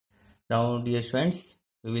Now, dear students,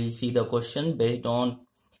 we will see the question based on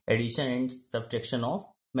addition and subtraction of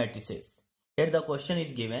matrices. Here the question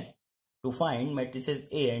is given to find matrices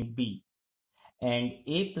A and B, and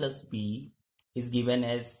A plus B is given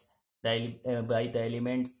as by the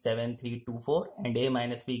element 7, 3, 2, 4, and A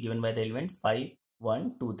minus B given by the element 5,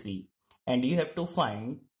 1, 2, 3. And you have to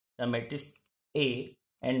find the matrix A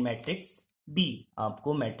and matrix B.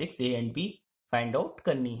 आपको matrix A and B find out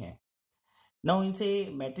करनी है. Now इनसे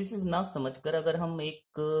matrices ना समझकर अगर हम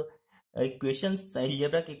एक equation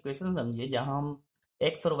algebra की इक्वेशन समझिए जहां हम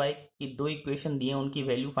एक्स और वाई की दो इक्वेशन दिए उनकी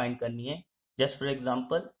वैल्यू फाइंड करनी है. Just for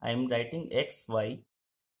example I am writing x Y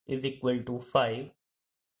is equal to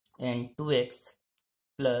 5 and 2x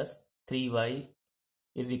plus 3y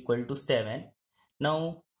is equal to 7.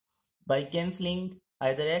 Now by cancelling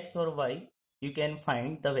either x or y you can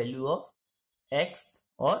find the value of x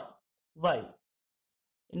or y.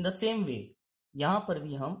 In the same way यहां पर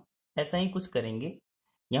भी हम ऐसा ही कुछ करेंगे.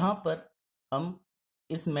 यहां पर हम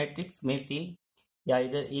इस मैट्रिक्स में से या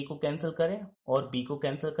इधर a को कैंसिल करें और b को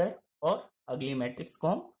कैंसिल करें और अगली मैट्रिक्स को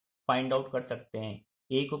हम फाइंड आउट कर सकते हैं.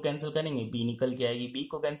 a को कैंसिल करेंगे b निकल के आएगी, b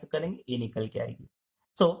को कैंसिल करेंगे a निकल के आएगी.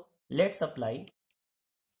 So let's apply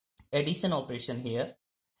addition operation here.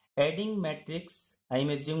 Adding matrix, I am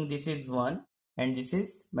assuming this is 1 and this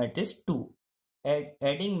is matrix 2.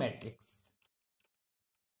 Adding matrix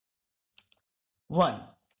 1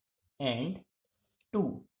 and 2.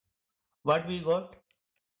 What we got?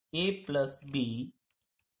 A plus B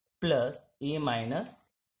plus A minus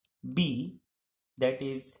B, that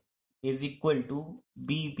is equal to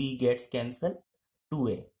B gets cancelled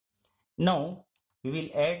 2A. Now we will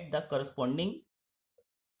add the corresponding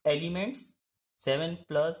elements. 7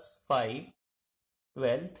 plus 5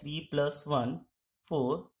 12, 3 plus 1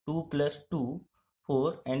 4, 2 plus 2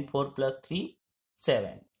 4, and 4 plus 3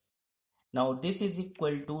 7. Now this is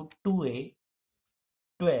equal to 2a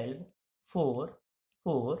 12 4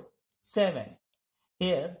 4 7.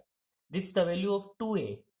 Here this is the value of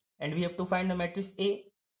 2a and we have to find the matrix A.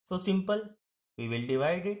 So simple, we will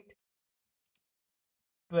divide it.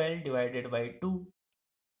 12 divided by 2,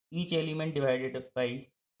 each element divided by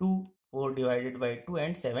 2, 4 divided by 2,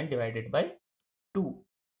 and 7 divided by 2.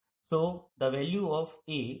 So the value of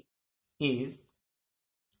A is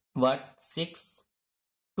what? 6,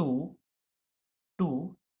 2,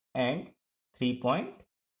 2 and 3.5.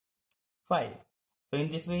 So in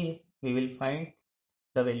this way we will find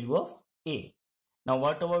the value of A. Now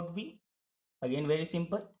what about B? Again very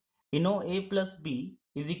simple. We know A plus B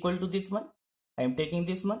is equal to this one. I am taking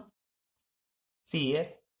this one. See here,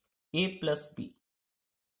 A plus B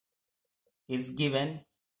is given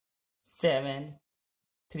 7,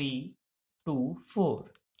 3, 2,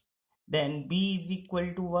 4. Then B is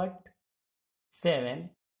equal to what? 7,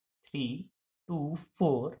 3, 2,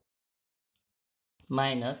 4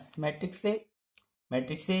 minus matrix A.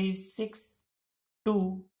 Matrix A is 6,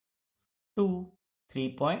 2, 2,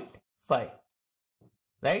 3.5.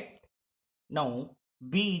 Right? Now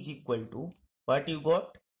B is equal to what you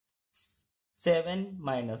got? 7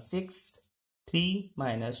 minus 6, 3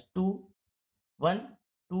 minus 2, 1,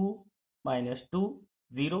 2 minus 2,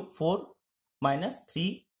 0, 4 minus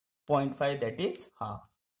 3.5, that is half.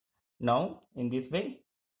 Now in this way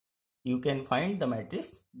you can find the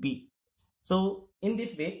matrix B. So in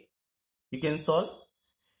this way you can solve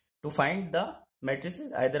to find the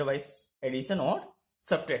matrices either by addition or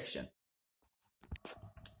subtraction.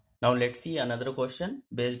 Now let's see another question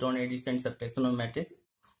based on addition and subtraction of matrices.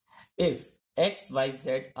 If x, y,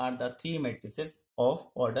 z are the three matrices of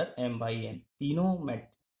order m by n, तीनों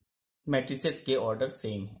matrices के order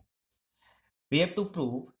same है. We have to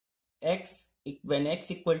prove x when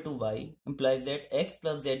x equal to y implies that x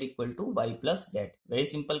plus z equal to y plus z. Very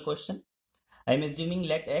simple question. I am assuming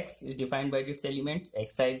let x is defined by its elements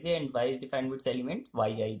xij and y is defined by its element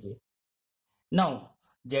yij. Now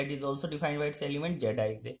z is also defined by its element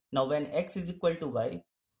zij. Now when x is equal to y,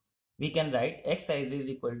 we can write xij is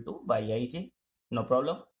equal to yij. No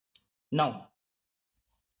problem. Now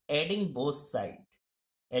adding both sides,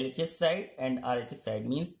 LHS side and RHS side,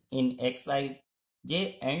 means in xij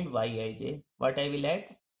and yij, what I will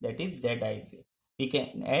add? That is zij. We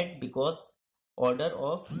can add because order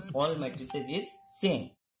of all matrices is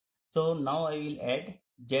same. So now I will add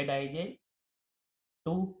zij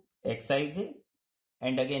to xij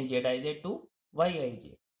and again zij to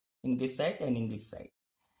yij in this side and in this side.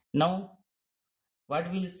 Now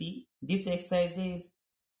what we will see, this xij is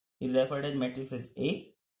referred as matrices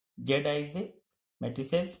A, zij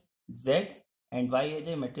matrices Z, and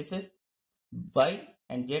yij matrices Y,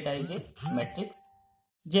 and zij matrix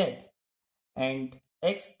Z, and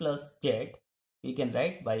x plus z we can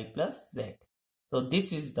write y plus z. So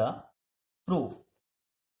this is the proof.